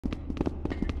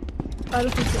I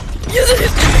don't think so.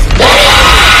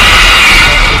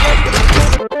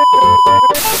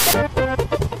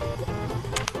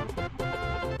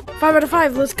 5 out of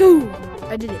 5, let's go!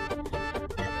 I did it.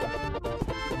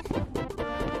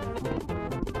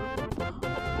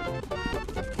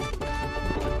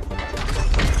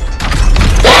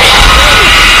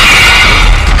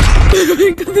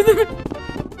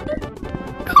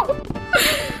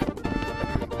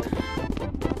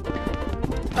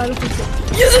 I don't think so.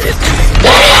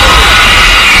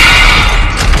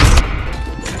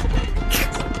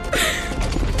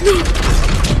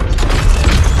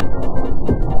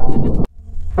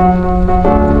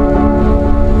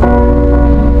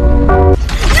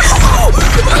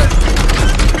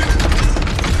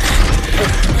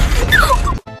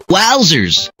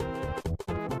 Wowzers!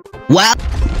 Wow!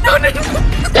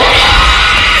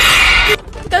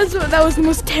 That was the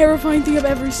most terrifying thing I've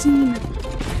ever seen.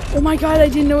 Oh my god, I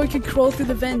didn't know it could crawl through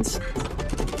the vents.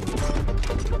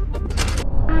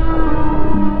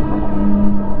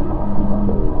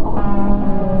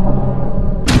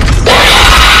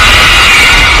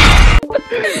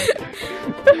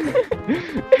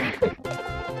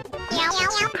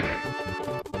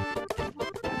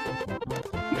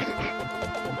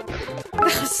 That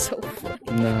was so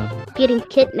funny. No. Getting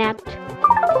kidnapped.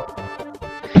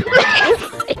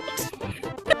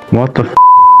 What the f?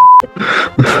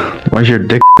 Why's your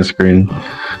dick on the screen?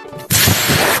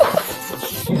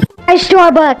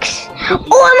 Starbucks.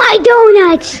 All my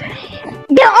donuts.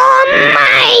 They're all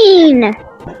mine.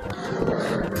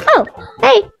 Oh,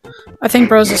 hey. I think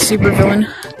Bro's a super villain.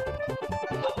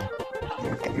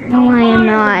 No, I am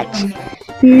not.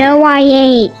 No, I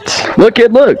ain't. Look,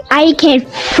 kid, look. I can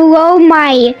throw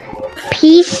my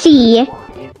PC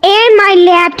and my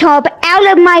laptop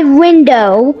out of my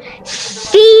window.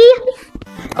 See?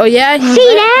 Oh yeah?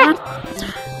 See that?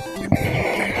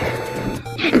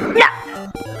 No.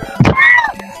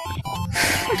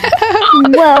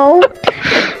 Well,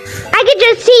 I can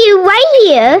just see you right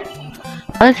here.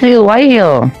 I see you right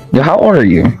here. Yo, how old are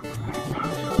you?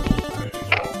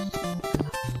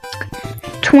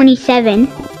 27.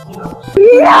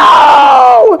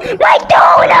 No! My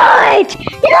donut!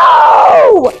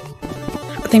 No!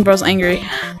 I think Bro's angry.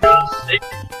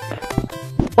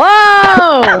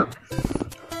 Whoa!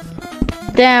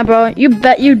 Damn, bro. You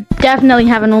definitely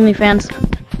have an OnlyFans.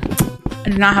 I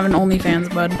do not have an OnlyFans,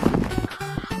 bud.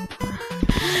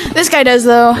 This guy does,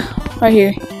 though. Right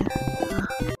here.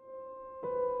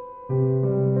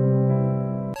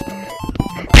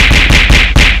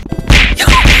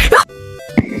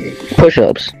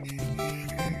 Push-ups.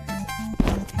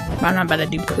 I'm not about to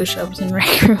do push-ups in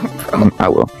regular, bro. I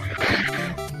will.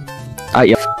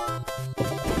 Yeah.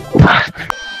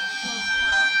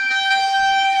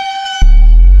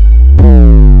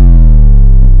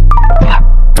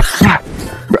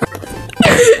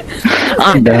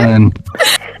 I'm done.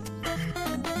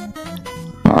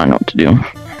 Oh, I know what to do.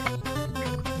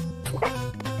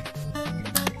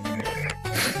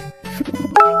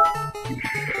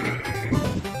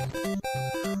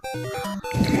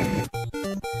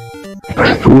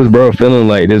 Who was bro feeling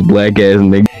like this black ass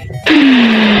nigga?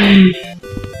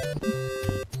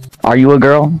 Are you a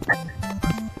girl?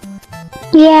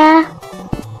 Yeah.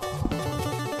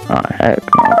 Oh, heck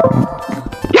no.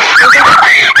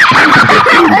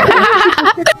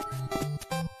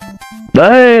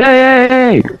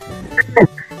 Hey!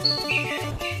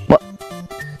 What?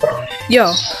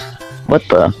 Yo. What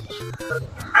the?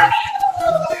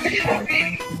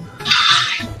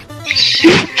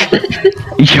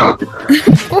 Yo.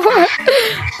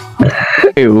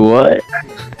 Hey, what?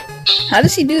 How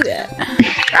does he do that?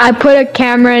 I put a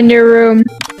camera in your room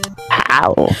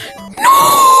How?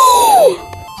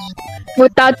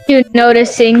 without you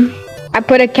noticing. I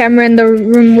put a camera in the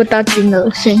room without you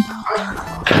noticing.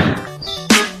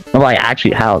 No, like,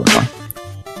 actually, how though?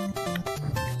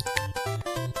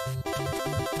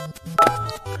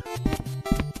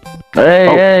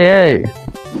 Hey!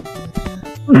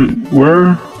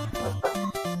 Where?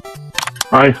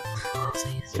 Hi.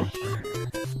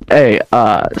 Hey,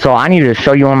 so I need to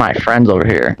show you one of my friends over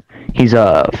here. He's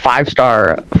a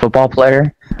 5-star football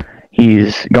player.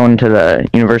 He's going to the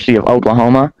University of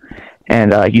Oklahoma,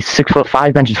 and he's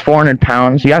 6'5", benches 400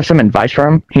 pounds. You have some advice for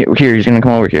him? Here, he's gonna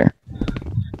come over here.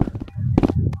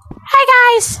 Hi,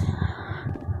 guys.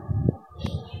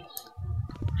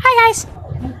 Hi, guys.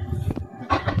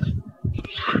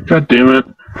 God damn it.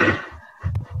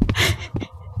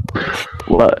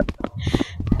 What?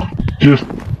 Just,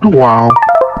 wow.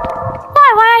 Why?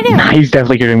 What'd I do? Nah, he's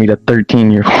definitely giving me the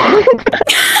 13-year-old.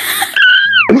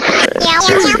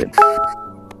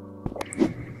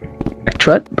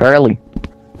 What? Barely.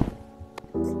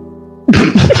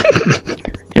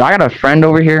 Yo, I got a friend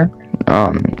over here.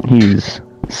 He's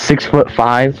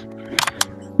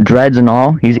 6'5", dreads and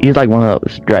all. He's like one of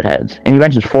those dreadheads, and he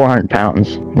benches 400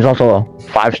 pounds. He's also a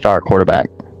 5-star quarterback.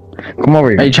 Come over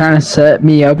Are you here. trying to set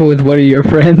me up with one of your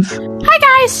friends? Hi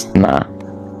guys. Nah.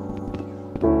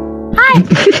 Hi.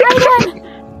 How you doing?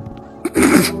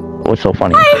 What's so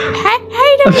funny? How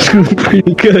you doing?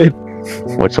 Pretty good.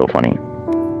 What's so funny?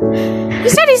 He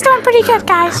said he's doing pretty good,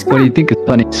 guys. What do you think is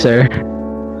funny, sir?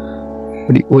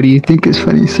 What do you think is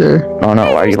funny, sir? Oh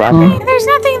no, why are you laughing? There's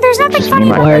nothing funny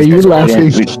my- about Why are this. you This- laughing?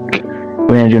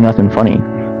 We didn't do nothing funny.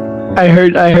 I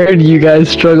heard you guys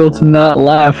struggle to not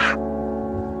laugh.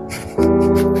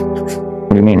 What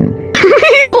do you mean?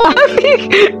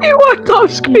 Laughing? He walked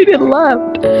off screen and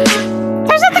laughed.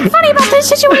 There's nothing funny about this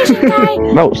situation, guy.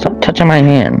 Bro, stop touching my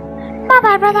hand. My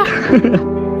bad, brother.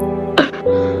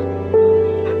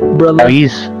 Oh, Brother.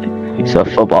 he's a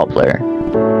football player.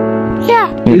 Yeah.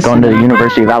 He's going to the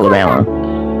University of Alabama.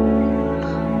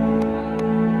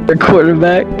 The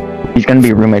quarterback. He's gonna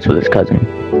be roommates with his cousin.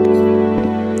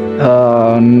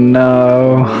 Oh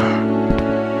no.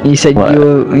 You said What?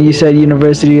 you said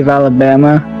University of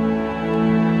Alabama?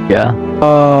 Yeah.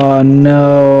 Oh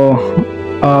no.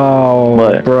 Oh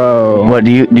What? bro. What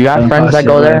do you have friends that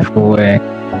go there? Away.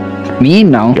 Me?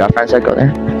 No. You got friends that go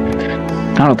there?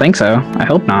 I don't think so. I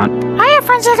hope not. I have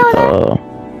friends that go there.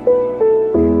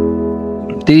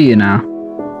 Do you now?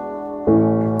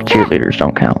 Cheerleaders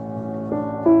don't count.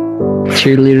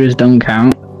 Cheerleaders don't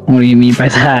count? What do you mean by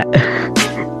that?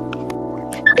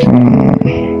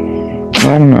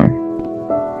 I don't know.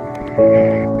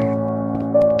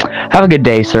 Have a good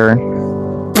day, sir.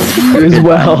 You as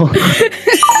well.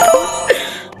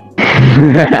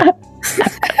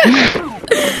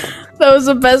 That was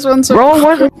the best one. So Bro,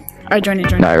 what? Alright, join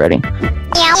it. Alright, ready?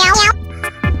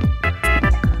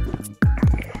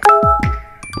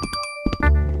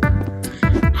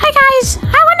 Hi guys.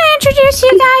 I want to introduce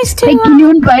you guys to. Hey, can you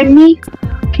invite me?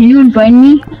 Can you invite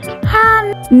me?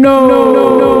 No.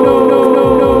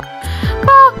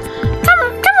 Well, come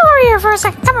over here for a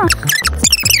second. Come on.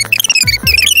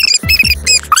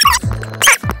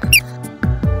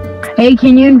 Hey,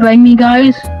 can you invite me,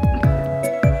 guys?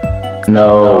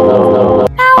 No.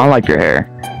 I don't like your hair.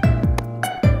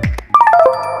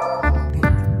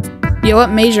 Yo,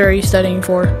 what major are you studying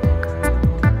for?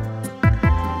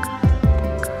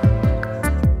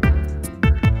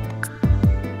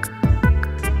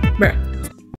 Bruh.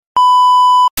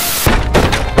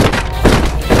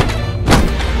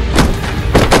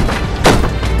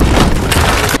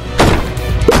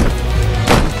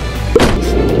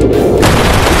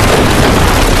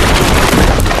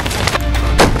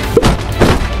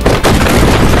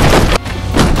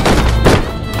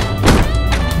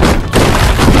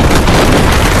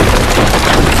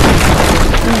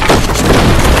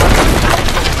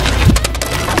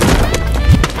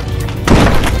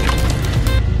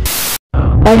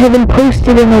 I haven't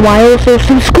posted in a while, so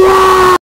subscribe!